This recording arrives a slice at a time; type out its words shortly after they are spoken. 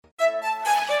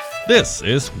This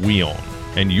is WION,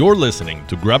 and you're listening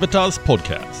to Gravitas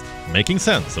podcast, making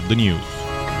sense of the news.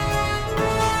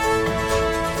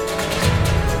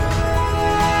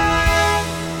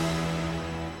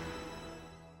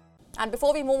 And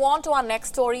before we move on to our next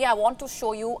story, I want to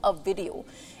show you a video.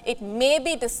 It may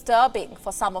be disturbing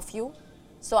for some of you,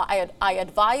 so I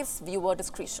advise viewer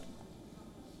discretion.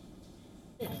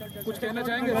 कुछ कहना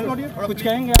चाहेंगे? कुछ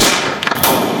कहेंगे?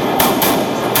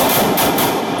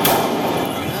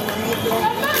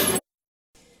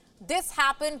 This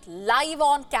happened live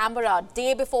on camera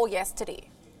day before yesterday.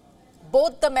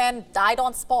 Both the men died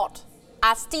on spot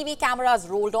as TV cameras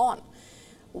rolled on.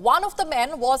 One of the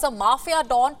men was a mafia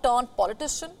don turned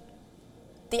politician.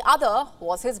 The other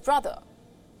was his brother.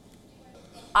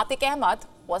 Atiq Ahmed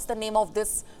was the name of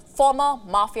this former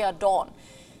mafia don.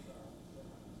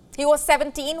 He was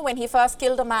 17 when he first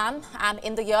killed a man, and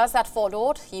in the years that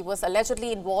followed, he was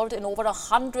allegedly involved in over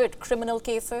 100 criminal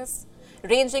cases,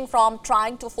 ranging from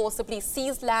trying to forcibly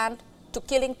seize land to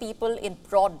killing people in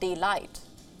broad daylight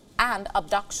and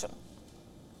abduction.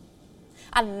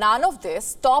 And none of this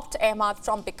stopped Ahmed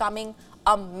from becoming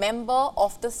a member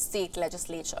of the state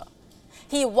legislature.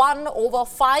 He won over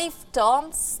 5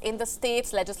 terms in the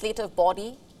state's legislative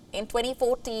body. In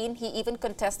 2014, he even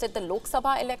contested the Lok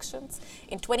Sabha elections.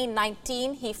 In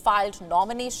 2019, he filed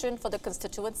nomination for the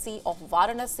constituency of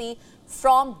Varanasi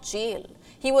from jail.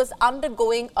 He was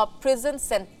undergoing a prison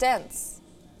sentence.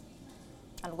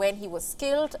 And when he was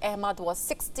killed, Ahmed was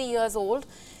 60 years old.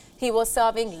 He was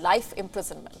serving life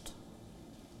imprisonment.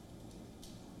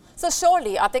 So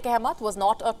surely Atiq Ahmed was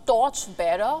not a torch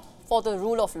bearer for the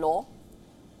rule of law.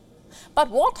 But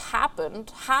what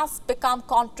happened has become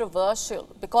controversial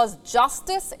because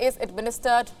justice is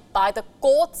administered by the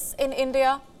courts in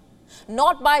India,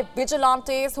 not by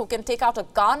vigilantes who can take out a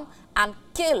gun and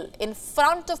kill in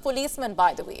front of policemen,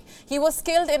 by the way. He was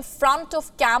killed in front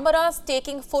of cameras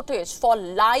taking footage for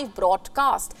live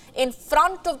broadcast, in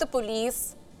front of the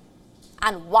police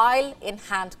and while in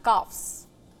handcuffs.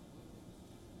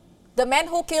 The men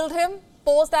who killed him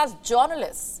posed as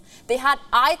journalists. They had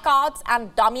iCards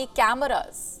and dummy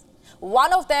cameras.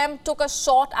 One of them took a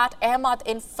shot at Ahmed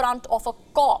in front of a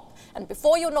cop. And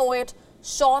before you know it,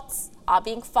 shots are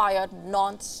being fired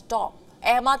non-stop.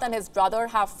 Ahmed and his brother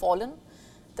have fallen.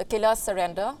 The killers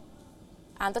surrender.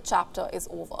 And the chapter is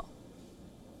over.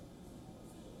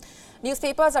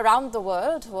 Newspapers around the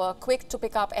world were quick to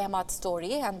pick up Ahmed's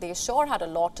story, and they sure had a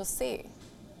lot to say.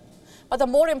 But the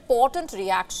more important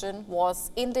reaction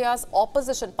was India's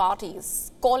opposition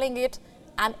parties calling it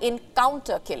an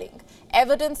encounter killing,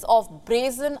 evidence of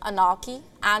brazen anarchy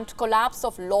and collapse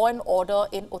of law and order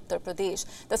in Uttar Pradesh.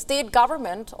 The state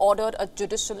government ordered a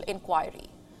judicial inquiry.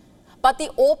 But the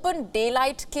open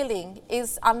daylight killing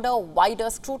is under wider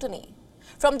scrutiny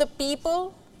from the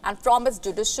people and from its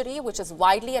judiciary, which is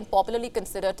widely and popularly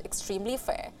considered extremely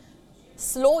fair.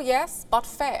 Slow, yes, but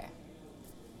fair.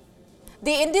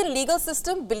 The Indian legal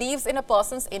system believes in a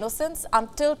person's innocence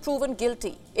until proven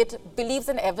guilty. It believes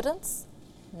in evidence,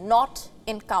 not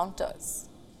encounters.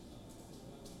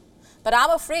 But I'm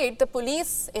afraid the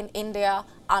police in India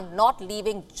are not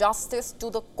leaving justice to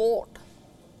the court.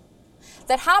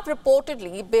 There have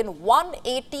reportedly been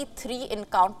 183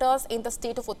 encounters in the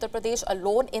state of Uttar Pradesh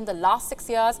alone in the last 6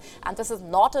 years, and this is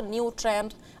not a new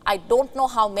trend. I don't know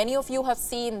how many of you have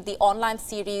seen the online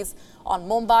series on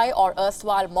Mumbai or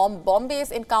erstwhile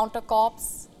Bombay's encounter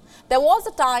cops. There was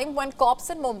a time when cops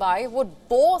in Mumbai would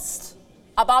boast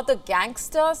about the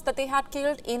gangsters that they had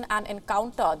killed in an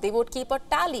encounter. They would keep a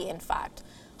tally, in fact.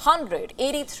 100,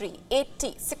 83,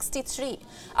 80, 63.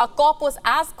 A cop was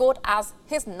as good as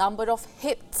his number of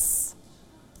hits.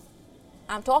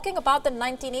 I'm talking about the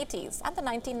 1980s and the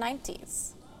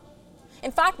 1990s.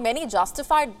 In fact, many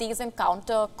justified these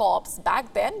encounter cops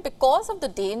back then because of the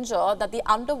danger that the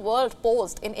underworld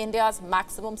posed in India's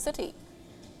maximum city.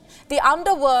 The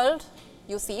underworld,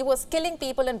 you see, was killing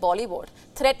people in Bollywood,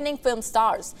 threatening film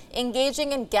stars,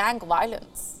 engaging in gang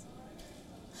violence.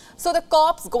 So the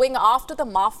cops going after the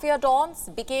mafia dons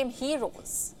became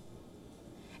heroes.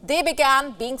 They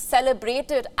began being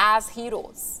celebrated as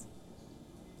heroes.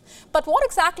 But what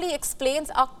exactly explains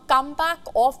a comeback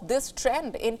of this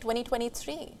trend in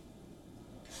 2023?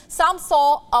 Some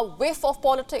saw a whiff of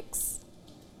politics.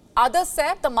 Others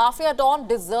said the mafia don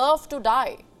deserved to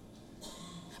die.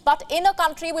 But in a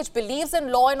country which believes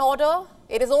in law and order,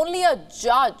 it is only a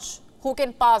judge who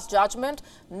can pass judgment,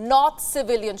 not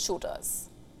civilian shooters.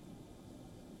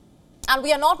 And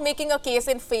we are not making a case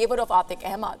in favor of Atiq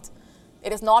Ahmed.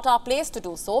 It is not our place to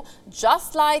do so,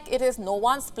 just like it is no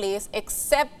one's place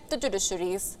except the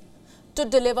judiciary's to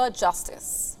deliver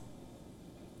justice.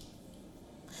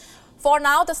 For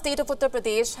now, the state of Uttar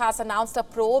Pradesh has announced a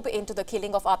probe into the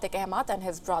killing of Atiq Ahmed and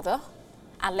his brother.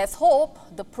 And let's hope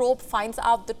the probe finds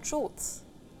out the truth.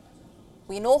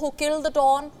 We know who killed the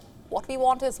Don. What we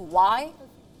want is why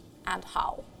and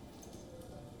how.